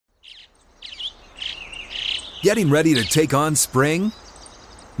Getting ready to take on spring?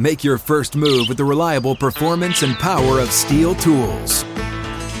 Make your first move with the reliable performance and power of Steel tools.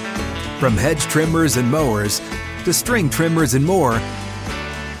 From hedge trimmers and mowers to string trimmers and more,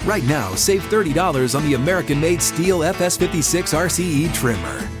 right now save $30 on the American-made Steel FS56 RCE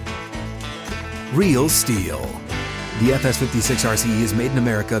trimmer. Real Steel. The FS56 RCE is made in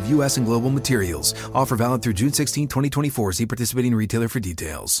America of U.S. and global materials. Offer valid through June 16, 2024. See participating retailer for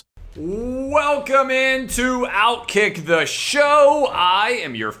details. Welcome into Outkick the Show. I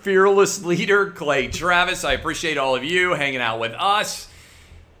am your fearless leader, Clay Travis. I appreciate all of you hanging out with us.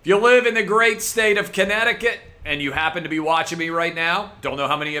 If you live in the great state of Connecticut and you happen to be watching me right now, don't know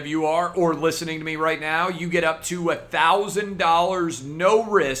how many of you are, or listening to me right now, you get up to $1,000 no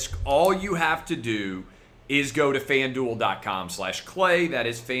risk. All you have to do is go to fanduel.com/Clay. That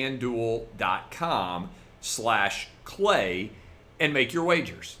is fanduel.com/Clay. And make your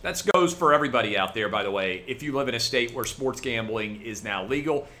wagers. That goes for everybody out there, by the way. If you live in a state where sports gambling is now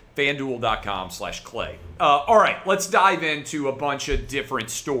legal, fanduel.com/Clay. All right, let's dive into a bunch of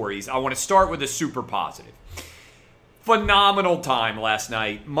different stories. I want to start with a super positive. Phenomenal time last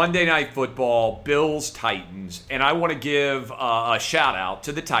night. Monday Night Football, Bills-Titans. And I want to give a shout out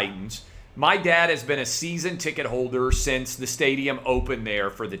to the Titans. My dad has been a season ticket holder since the stadium opened there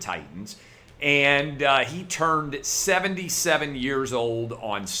for the Titans. And he turned 77 years old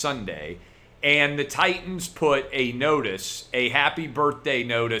on Sunday. And the Titans put a notice, a happy birthday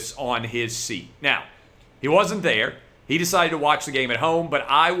notice, on his seat. Now, he wasn't there. He decided to watch the game at home, but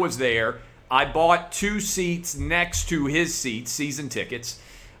I was there. I bought 2 seats next to his seat, season tickets.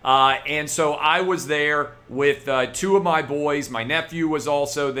 And so I was there with 2 of my boys. My nephew was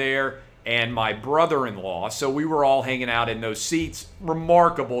also there, and my brother-in-law. So we were all hanging out in those seats.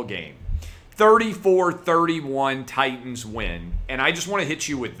 Remarkable game. 34-31 Titans win. And I just want to hit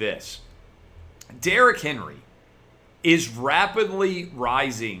you with this. Derrick Henry is rapidly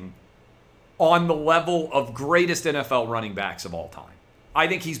rising on the level of greatest NFL running backs of all time. I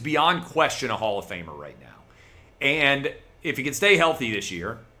think he's beyond question a Hall of Famer right now. And if he can stay healthy this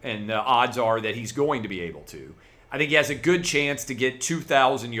year, and the odds are that he's going to be able to, I think he has a good chance to get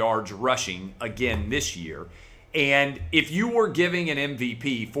 2,000 yards rushing again this year. And if you were giving an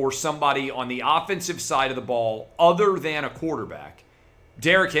MVP for somebody on the offensive side of the ball other than a quarterback,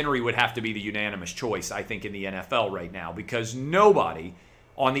 Derrick Henry would have to be the unanimous choice, I think, in the NFL right now, because nobody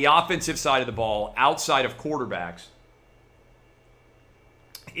on the offensive side of the ball outside of quarterbacks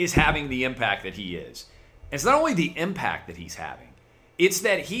is having the impact that he is. And it's not only the impact that he's having, it's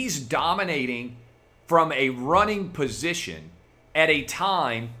that he's dominating from a running position at a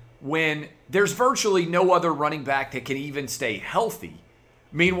time when there's virtually no other running back that can even stay healthy.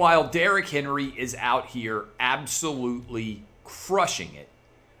 Meanwhile, Derrick Henry is out here absolutely crushing it.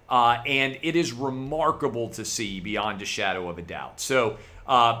 And it is remarkable to see beyond a shadow of a doubt. So,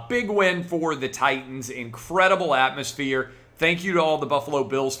 big win for the Titans. Incredible atmosphere. Thank you to all the Buffalo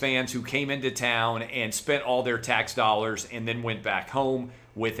Bills fans who came into town and spent all their tax dollars and then went back home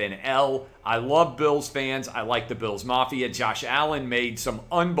with an L. I love Bills fans. I like the Bills Mafia. Josh Allen made some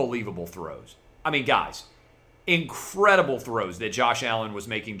unbelievable throws. I mean, guys, incredible throws that Josh Allen was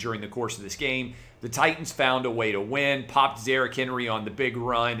making during the course of this game. The Titans found a way to win, popped Derrick Henry on the big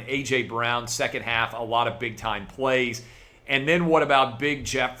run. A.J. Brown, second half, a lot of big-time plays. And then what about big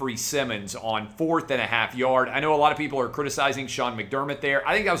Jeffrey Simmons on 4th and a half yard? I know a lot of people are criticizing Sean McDermott there.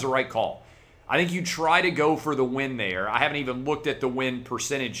 I think that was the right call. I think you try to go for the win there. I haven't even looked at the win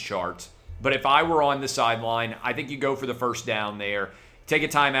percentage charts. But if I were on the sideline, I think you go for the first down there. Take a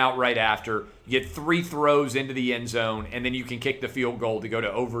timeout right after. You get 3 throws into the end zone, and then you can kick the field goal to go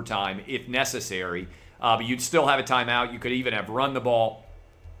to overtime if necessary. But you'd still have a timeout. You could even have run the ball.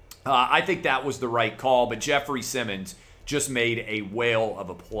 I think that was the right call, but Jeffrey Simmons just made a whale of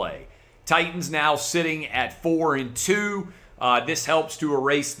a play. Titans now sitting at 4-2. This helps to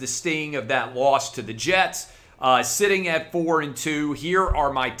erase the sting of that loss to the Jets. Sitting at 4-2, here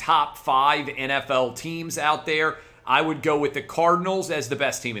are my top 5 NFL teams out there. I would go with the Cardinals as the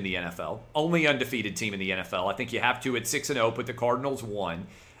best team in the NFL. Only undefeated team in the NFL. I think you have to at 6-0 put the Cardinals 1.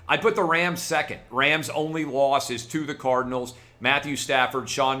 I'd put the Rams second. Rams' only loss is to the Cardinals. Matthew Stafford,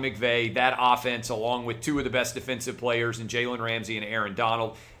 Sean McVay, that offense, along with 2 of the best defensive players in Jalen Ramsey and Aaron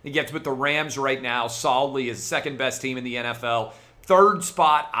Donald. I think you have to put the Rams right now solidly as the second best team in the NFL. Third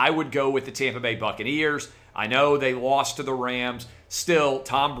spot, I would go with the Tampa Bay Buccaneers. I know they lost to the Rams. Still,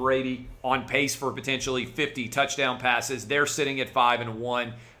 Tom Brady on pace for potentially 50 touchdown passes. They're sitting at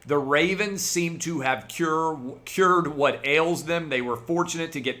 5-1. The Ravens seem to have cured what ails them. They were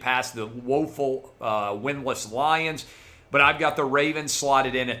fortunate to get past the woeful winless Lions. but I've got the Ravens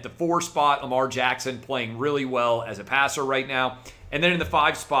slotted in at the 4 spot. Lamar Jackson playing really well as a passer right now. And then in the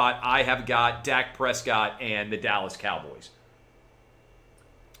 5 spot, I have got Dak Prescott and the Dallas Cowboys.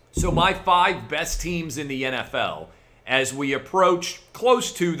 So my 5 best teams in the NFL as we approach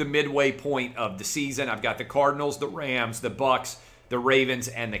close to the midway point of the season. I've got the Cardinals, the Rams, the Bucks, the Ravens,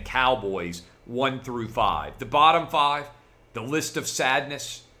 and the Cowboys, 1 through 5. The bottom 5, the list of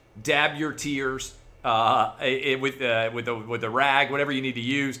sadness, dab your tears with the rag, whatever you need to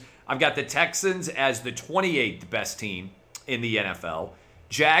use. I've got the Texans as the 28th best team in the NFL,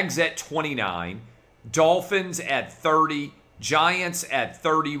 Jags at 29, Dolphins at 30, Giants at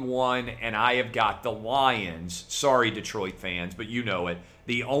 31, and I have got the Lions. Sorry, Detroit fans, but you know it.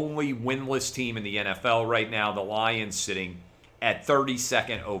 The only winless team in the NFL right now, the Lions sitting at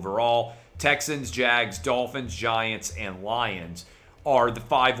 32nd overall. Texans, Jags, Dolphins, Giants, and Lions are the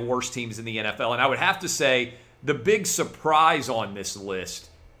 5 worst teams in the NFL. And I would have to say the big surprise on this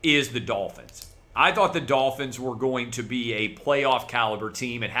list is the Dolphins. I thought the Dolphins were going to be a playoff caliber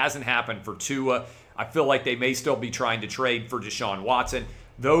team. It hasn't happened for Tua. I feel like they may still be trying to trade for Deshaun Watson.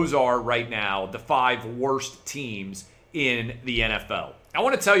 Those are right now the 5 worst teams in the NFL. I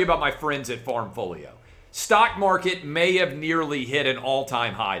want to tell you about my friends at Farmfolio. Stock market may have nearly hit an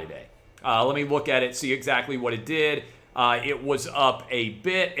all-time high today. Let me look at it, see exactly what it did. It was up a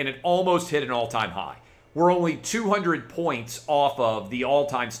bit, and it almost hit an all-time high. We're only 200 points off of the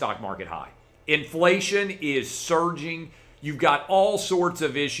all-time stock market high. Inflation is surging. You've got all sorts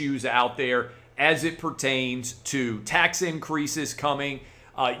of issues out there as it pertains to tax increases coming.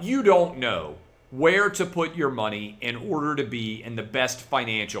 You don't know where to put your money in order to be in the best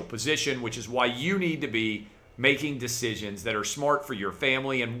financial position, which is why you need to be making decisions that are smart for your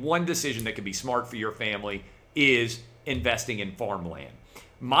family. And one decision that can be smart for your family is investing in farmland.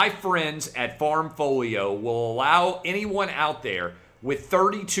 My friends at Farmfolio will allow anyone out there with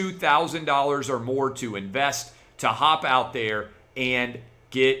 $32,000 or more to invest to hop out there and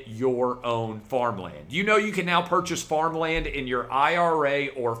get your own farmland. You know you can now purchase farmland in your IRA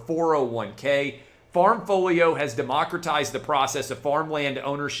or 401k. Farmfolio has democratized the process of farmland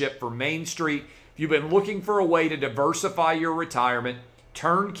ownership for Main Street. If you've been looking for a way to diversify your retirement,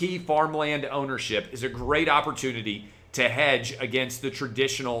 turnkey farmland ownership is a great opportunity to hedge against the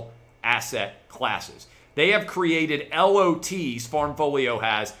traditional asset classes. They have created LOTs, Farmfolio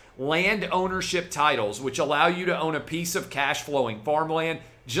has, land ownership titles, which allow you to own a piece of cash flowing farmland,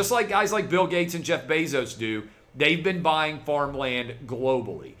 just like guys like Bill Gates and Jeff Bezos do. They've been buying farmland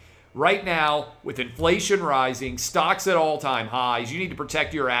globally. Right now, with inflation rising, stocks at all-time highs, you need to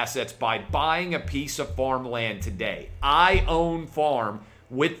protect your assets by buying a piece of farmland today. I own farm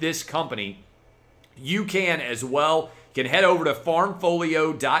with this company. You can as well. You can head over to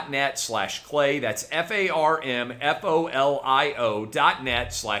farmfolio.net/clay. That's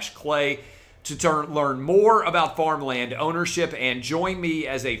farmfolio.net/clay to learn more about farmland ownership and join me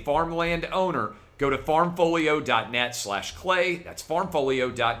as a farmland owner. Go to farmfolio.net/clay. That's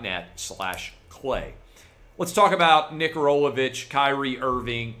farmfolio.net/clay. Let's talk about Nick Rolovich, Kyrie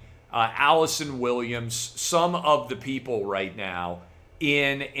Irving, Allison Williams, some of the people right now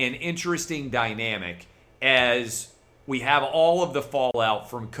in an interesting dynamic as we have all of the fallout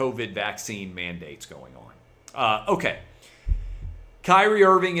from COVID vaccine mandates going on. Okay. Kyrie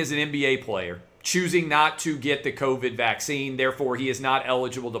Irving is an NBA player choosing not to get the COVID vaccine. Therefore, he is not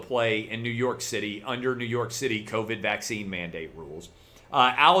eligible to play in New York City under New York City COVID vaccine mandate rules.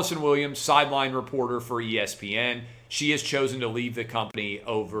 Allison Williams, sideline reporter for ESPN. She has chosen to leave the company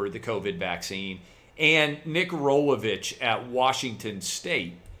over the COVID vaccine. And Nick Rolovich at Washington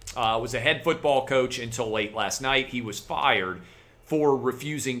State was a head football coach until late last night. He was fired for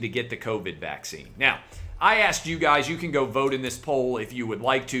refusing to get the COVID vaccine. Now, I asked you guys, you can go vote in this poll if you would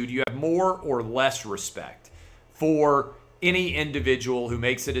like to. Do you have more or less respect for any individual who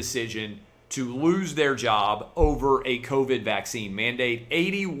makes a decision to lose their job over a COVID vaccine mandate?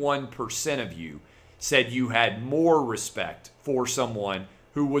 81% of you said you had more respect for someone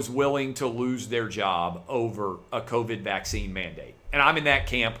who was willing to lose their job over a COVID vaccine mandate. And I'm in that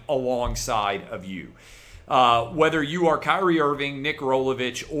camp alongside of you. Whether you are Kyrie Irving, Nick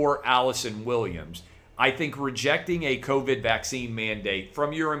Rolovich, or Allison Williams, I think rejecting a COVID vaccine mandate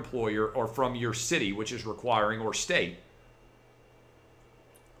from your employer or from your city, which is requiring, or state,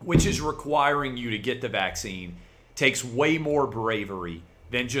 which is requiring you to get the vaccine, takes way more bravery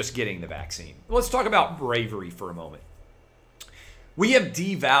than just getting the vaccine. Let's talk about bravery for a moment. We have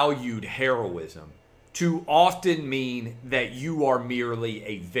devalued heroism to often mean that you are merely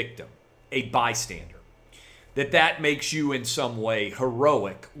a victim, a bystander. That makes you in some way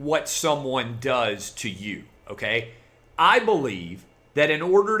heroic, what someone does to you, okay? I believe that in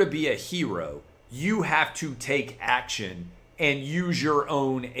order to be a hero, you have to take action and use your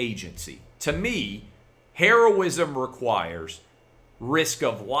own agency. To me, heroism requires risk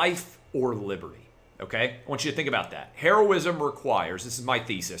of life or liberty. Okay? I want you to think about that. Heroism requires, this is my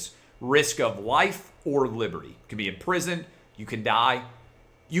thesis, risk of life or liberty. You can be imprisoned, you can die.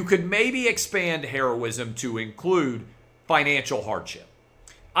 You could maybe expand heroism to include financial hardship.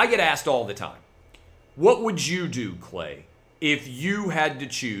 I get asked all the time, what would you do, Clay, if you had to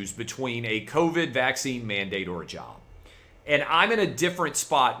choose between a COVID vaccine mandate or a job? And I'm in a different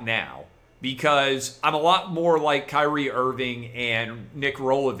spot now because I'm a lot more like Kyrie Irving and Nick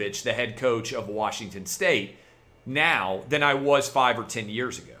Rolovich, the head coach of Washington State, now than I was 5 or 10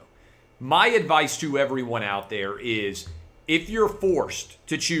 years ago. My advice to everyone out there is if you're forced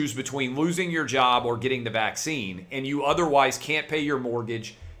to choose between losing your job or getting the vaccine and you otherwise can't pay your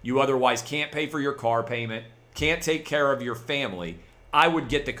mortgage, you otherwise can't pay for your car payment, can't take care of your family, I would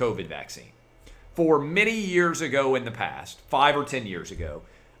get the COVID vaccine. For many years ago in the past, 5 or 10 years ago,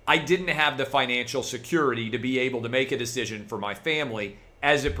 I didn't have the financial security to be able to make a decision for my family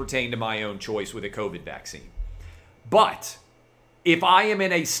as it pertained to my own choice with a COVID vaccine. But if I am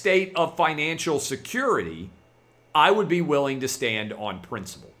in a state of financial security, I would be willing to stand on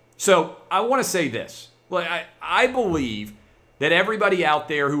principle. So I want to say this. I believe that everybody out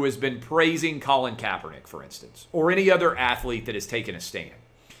there who has been praising Colin Kaepernick, for instance, or any other athlete that has taken a stand,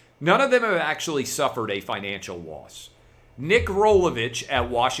 none of them have actually suffered a financial loss. Nick Rolovich at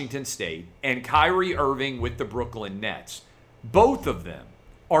Washington State and Kyrie Irving with the Brooklyn Nets, both of them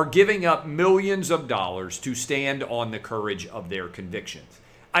are giving up millions of dollars to stand on the courage of their convictions.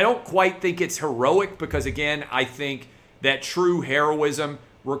 I don't quite think it's heroic because, again, I think that true heroism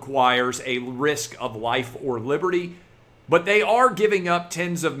requires a risk of life or liberty, but they are giving up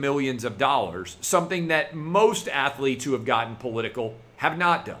tens of millions of dollars, something that most athletes who have gotten political have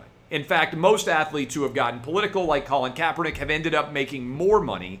not done. In fact, most athletes who have gotten political, like Colin Kaepernick, have ended up making more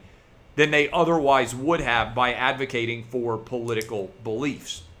money than they otherwise would have by advocating for political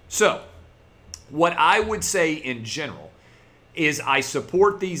beliefs. So, what I would say in general is I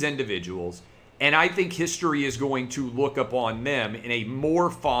support these individuals, and I think history is going to look upon them in a more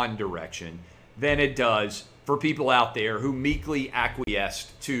fond direction than it does for people out there who meekly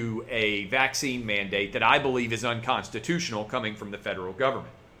acquiesced to a vaccine mandate that I believe is unconstitutional coming from the federal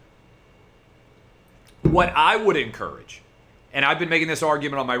government. What I would encourage, and I've been making this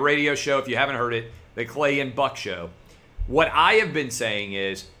argument on my radio show, if you haven't heard it, the Clay and Buck Show, what I have been saying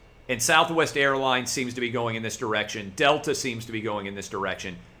is, and Southwest Airlines seems to be going in this direction, Delta seems to be going in this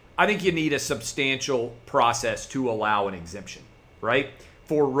direction, I think you need a substantial process to allow an exemption, right?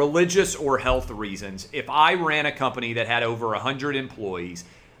 For religious or health reasons, if I ran a company that had over 100 employees,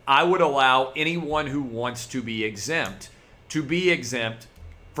 I would allow anyone who wants to be exempt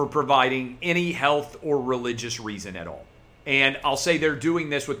for providing any health or religious reason at all. And I'll say they're doing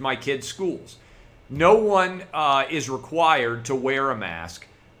this with my kids' schools. No one is required to wear a mask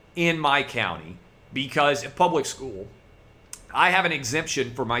in my county because at public school, I have an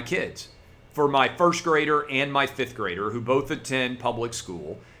exemption for my kids. For my first grader and my fifth grader, who both attend public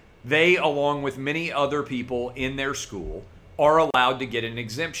school, they, along with many other people in their school, are allowed to get an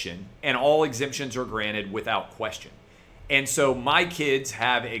exemption, and all exemptions are granted without question. And so my kids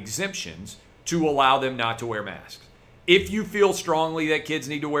have exemptions to allow them not to wear masks. If you feel strongly that kids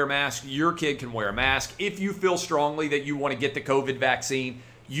need to wear masks, your kid can wear a mask. If you feel strongly that you want to get the COVID vaccine,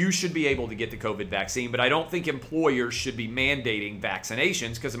 you should be able to get the COVID vaccine. But I don't think employers should be mandating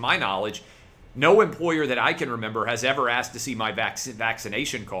vaccinations because, of my knowledge, no employer that I can remember has ever asked to see my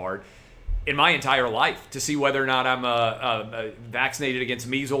vaccination card in my entire life to see whether or not I'm vaccinated against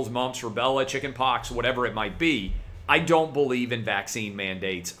measles, mumps, rubella, chickenpox, whatever it might be. I don't believe in vaccine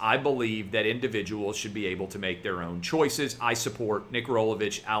mandates. I believe that individuals should be able to make their own choices. I support Nick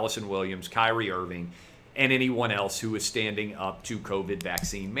Rolovich, Allison Williams, Kyrie Irving, and anyone else who is standing up to COVID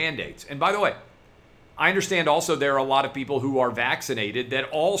vaccine mandates. And by the way, I understand also there are a lot of people who are vaccinated that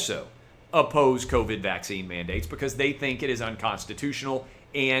also oppose COVID vaccine mandates because they think it is unconstitutional,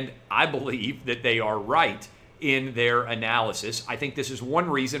 and I believe that they are right in their analysis. I think this is one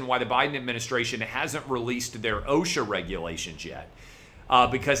reason why the Biden administration hasn't released their OSHA regulations yet,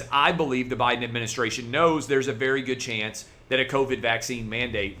 because I believe the Biden administration knows there's a very good chance that a COVID vaccine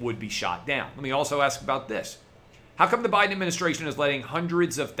mandate would be shot down. Let me also ask about this. How come the Biden administration is letting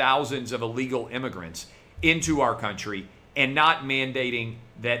hundreds of thousands of illegal immigrants into our country and not mandating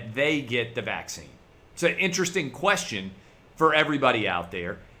that they get the vaccine? It's an interesting question for everybody out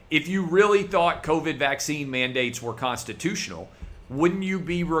there. If you really thought COVID vaccine mandates were constitutional, wouldn't you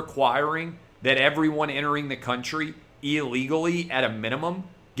be requiring that everyone entering the country illegally, at a minimum,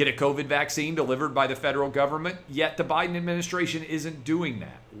 get a COVID vaccine delivered by the federal government, yet the Biden administration isn't doing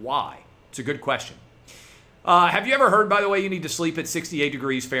that. Why? It's a good question. Have you ever heard, by the way, you need to sleep at 68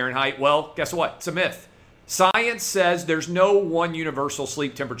 degrees Fahrenheit? Well, guess what? It's a myth. Science says there's no one universal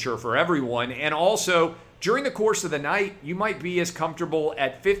sleep temperature for everyone. And also, during the course of the night, you might be as comfortable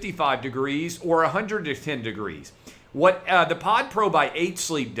at 55 degrees or 110 degrees. What the Pod Pro by 8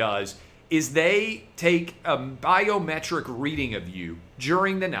 Sleep does is they take a biometric reading of you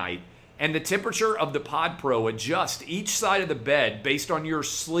during the night, and the temperature of the Pod Pro adjusts each side of the bed based on your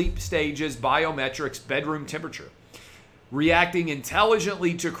sleep stages, biometrics, bedroom temperature, reacting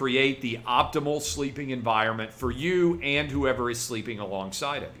intelligently to create the optimal sleeping environment for you and whoever is sleeping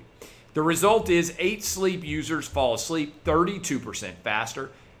alongside of you. The result is 8 Sleep users fall asleep 32%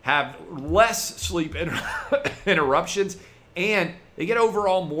 faster, have less sleep interruptions, and they get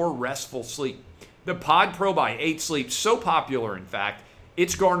overall more restful sleep. The Pod Pro by 8 Sleep, so popular in fact,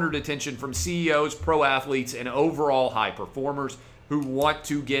 it's garnered attention from CEOs, pro athletes, and overall high performers who want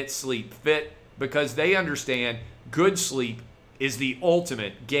to get sleep fit because they understand good sleep is the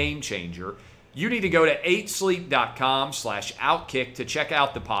ultimate game changer. You need to go to 8sleep.com/outkick to check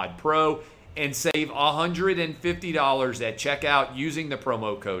out the Pod Pro and save $150 at checkout using the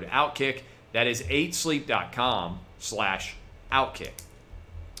promo code OUTKICK. That is 8sleep.com/outkick.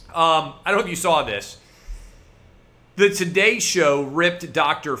 I don't know if you saw this. The Today Show ripped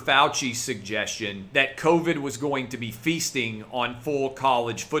Dr. Fauci's suggestion that COVID was going to be feasting on full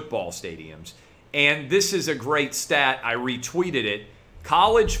college football stadiums. And this is a great stat. I retweeted it.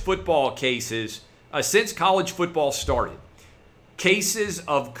 College football cases, since college football started, cases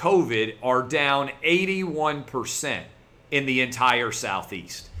of COVID are down 81% in the entire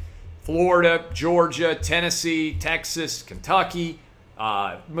Southeast. Florida, Georgia, Tennessee, Texas, Kentucky,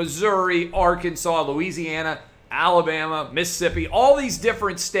 Missouri, Arkansas, Louisiana, Alabama, Mississippi, all these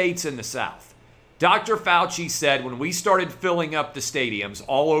different states in the South. Dr. Fauci said when we started filling up the stadiums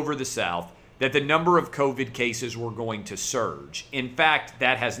all over the South that the number of COVID cases were going to surge. In fact,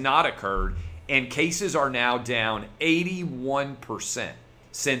 that has not occurred, and cases are now down 81%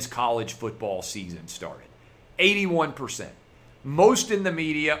 since college football season started. 81%. Most in the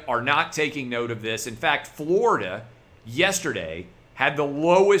media are not taking note of this. In fact, Florida yesterday had the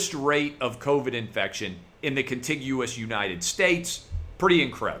lowest rate of COVID infection in the contiguous United States. Pretty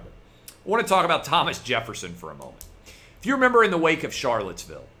incredible. I want to talk about Thomas Jefferson for a moment. If you remember in the wake of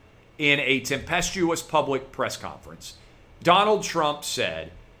Charlottesville, in a tempestuous public press conference, Donald Trump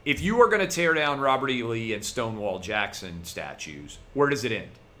said, if you are going to tear down Robert E. Lee and Stonewall Jackson statues, where does it end?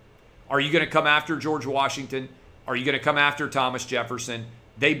 Are you going to come after George Washington? Are you going to come after Thomas Jefferson?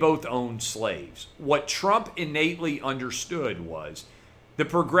 They both owned slaves. What Trump innately understood was the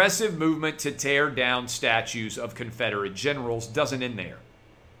progressive movement to tear down statues of Confederate generals doesn't end there.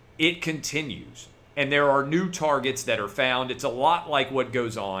 It continues. And there are new targets that are found. It's a lot like what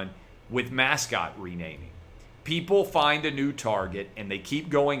goes on with mascot renaming. People find a new target and they keep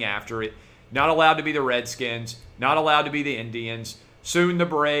going after it. Not allowed to be the Redskins, not allowed to be the Indians, soon the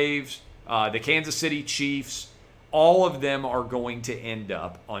Braves, the Kansas City Chiefs. All of them are going to end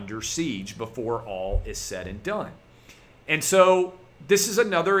up under siege before all is said and done. And so this is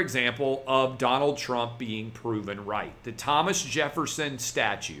another example of Donald Trump being proven right. The Thomas Jefferson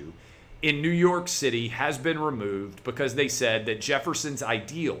statue in New York City has been removed because they said that Jefferson's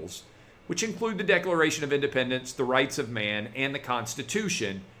ideals, which include the Declaration of Independence, the rights of man, and the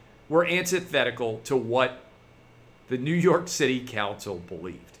Constitution, were antithetical to what the New York City Council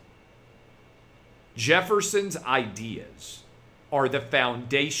believed. Jefferson's ideas are the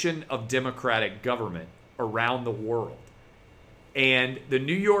foundation of democratic government around the world. And the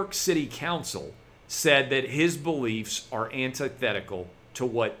New York City Council said that his beliefs are antithetical to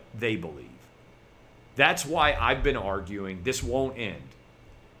what they believe. That's why I've been arguing this won't end.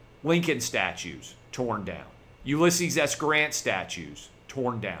 Lincoln statues, torn down. Ulysses S. Grant statues,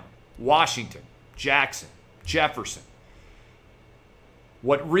 torn down. Washington, Jackson, Jefferson.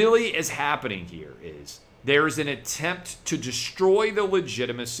 What really is happening here is there is an attempt to destroy the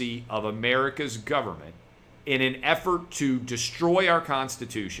legitimacy of America's government in an effort to destroy our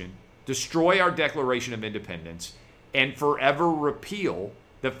Constitution, destroy our Declaration of Independence, and forever repeal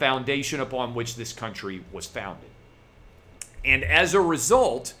the foundation upon which this country was founded. And as a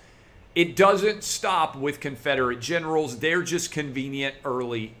result, it doesn't stop with Confederate generals. They're just convenient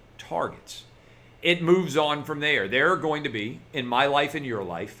early targets. It moves on from there. There are going to be, in my life and your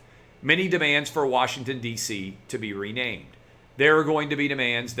life, many demands for Washington, D.C. to be renamed. There are going to be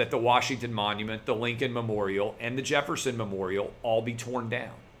demands that the Washington Monument, the Lincoln Memorial, and the Jefferson Memorial all be torn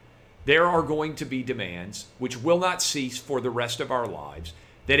down. there are going to be demands which will not cease for the rest of our lives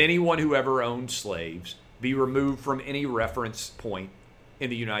that anyone who ever owned slaves be removed from any reference point in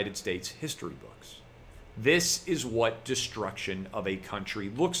the United States history books. This is what destruction of a country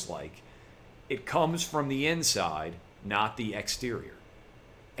looks like. It comes from the inside, not the exterior.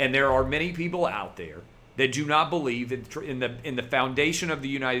 And there are many people out there that do not believe in the foundation of the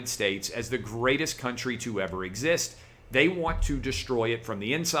United States as the greatest country to ever exist. They want to destroy it from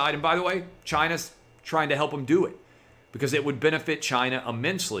the inside. And by the way, China's trying to help them do it because it would benefit China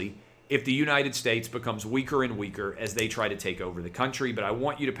immensely if the United States becomes weaker and weaker as they try to take over the country. But I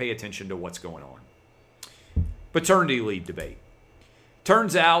want you to pay attention to what's going on. Paternity leave debate.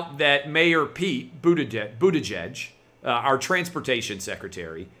 Turns out that Mayor Pete Buttigieg, our transportation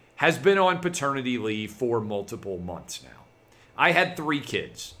secretary, has been on paternity leave for multiple months now. I had 3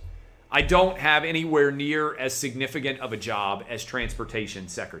 kids. I don't have anywhere near as significant of a job as transportation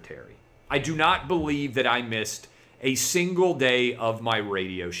secretary. I do not believe that I missed a single day of my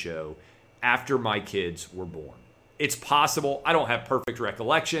radio show after my kids were born. It's possible. I don't have perfect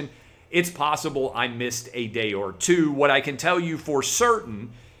recollection. It's possible I missed a day or 2. What I can tell you for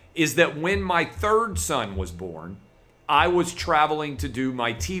certain is that when my 3rd son was born, I was traveling to do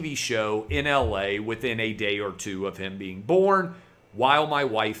my TV show in LA within a day or 2 of him being born, while my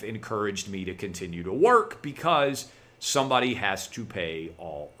wife encouraged me to continue to work because somebody has to pay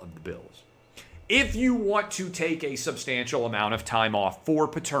all of the bills. If you want to take a substantial amount of time off for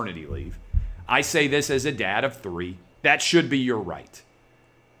paternity leave, I say this as a dad of 3, that should be your right.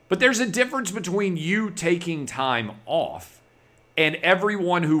 But there's a difference between you taking time off and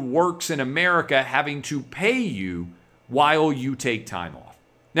everyone who works in America having to pay you while you take time off.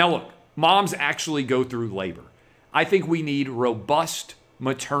 Now look, moms actually go through labor. I think we need robust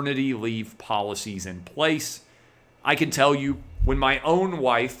maternity leave policies in place. I can tell you when my own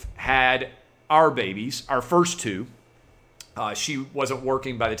wife had our babies, our first 2, she wasn't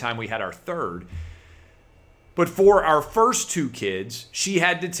working by the time we had our 3rd. But for our first 2 kids, she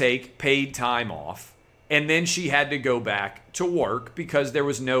had to take paid time off, and then she had to go back to work because there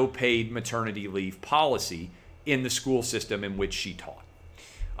was no paid maternity leave policy in the school system in which she taught.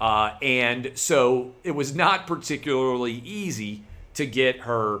 And so it was not particularly easy to get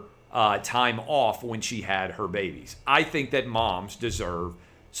her time off when she had her babies. I think that moms deserve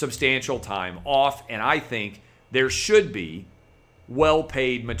substantial time off, and I think there should be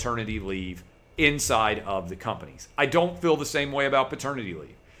well-paid maternity leave inside of the companies. I don't feel the same way about paternity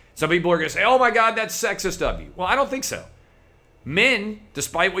leave. Some people are going to say, oh my God, that's sexist of you. Well, I don't think so. Men,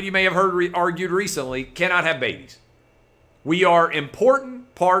 despite what you may have heard argued recently, cannot have babies. We are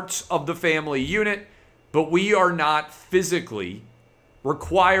important parts of the family unit, but we are not physically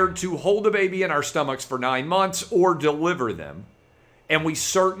required to hold a baby in our stomachs for 9 months or deliver them. And we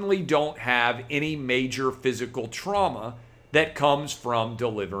certainly don't have any major physical trauma that comes from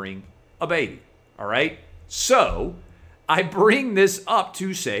delivering a baby. All right? So I bring this up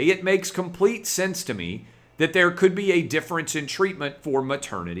to say it makes complete sense to me that there could be a difference in treatment for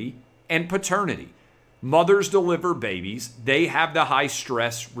maternity and paternity. Mothers deliver babies. They have the high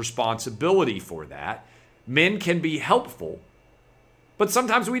stress responsibility for that. Men can be helpful, but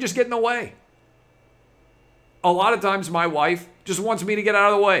sometimes we just get in the way. A lot of times my wife just wants me to get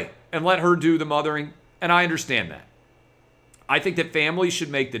out of the way and let her do the mothering, and I understand that. I think that families should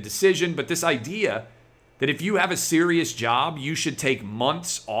make the decision, but this idea that if you have a serious job, you should take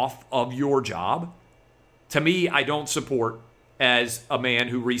months off of your job, to me, I don't support as a man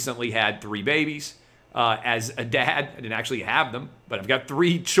who recently had 3 babies. As a dad, I didn't actually have them, but I've got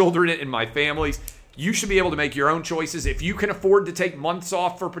 3 children in my family. You should be able to make your own choices. If you can afford to take months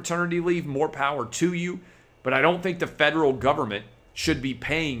off for paternity leave, more power to you. But I don't think the federal government should be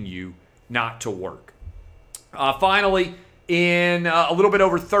paying you not to work. Finally, in a little bit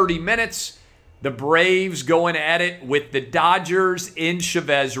over 30 minutes, the Braves going at it with the Dodgers in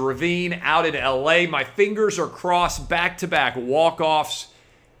Chavez Ravine out in LA. My fingers are crossed, back-to-back walk-offs.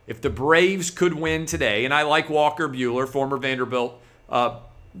 If the Braves could win today, and I like Walker Buehler, former Vanderbilt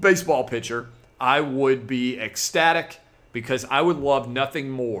baseball pitcher, I would be ecstatic because I would love nothing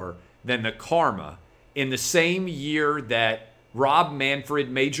more than the karma in the same year that Rob Manfred,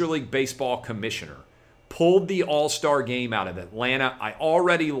 Major League Baseball commissioner, pulled the All-Star game out of Atlanta. I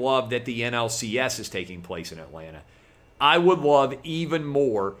already love that the NLCS is taking place in Atlanta. I would love even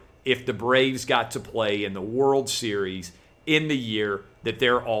more if the Braves got to play in the World Series in the year that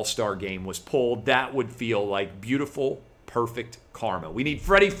their All-Star game was pulled. That would feel like beautiful, perfect karma. We need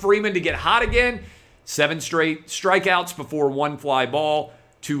Freddie Freeman to get hot again. 7 straight strikeouts before 1 fly ball.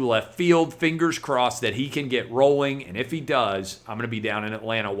 to left field. Fingers crossed that he can get rolling. And if he does, I'm going to be down in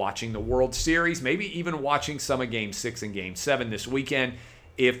Atlanta watching the World Series, maybe even watching some of Game 6 and Game 7 this weekend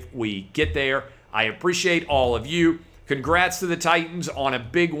if we get there. I appreciate all of you. Congrats to the Titans on a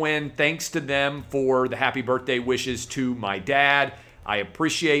big win. Thanks to them for the happy birthday wishes to my dad. I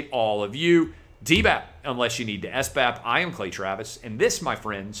appreciate all of you. DBAP, unless you need to SBAP. I am Clay Travis, and this, my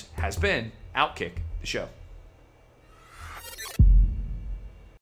friends, has been Outkick the Show.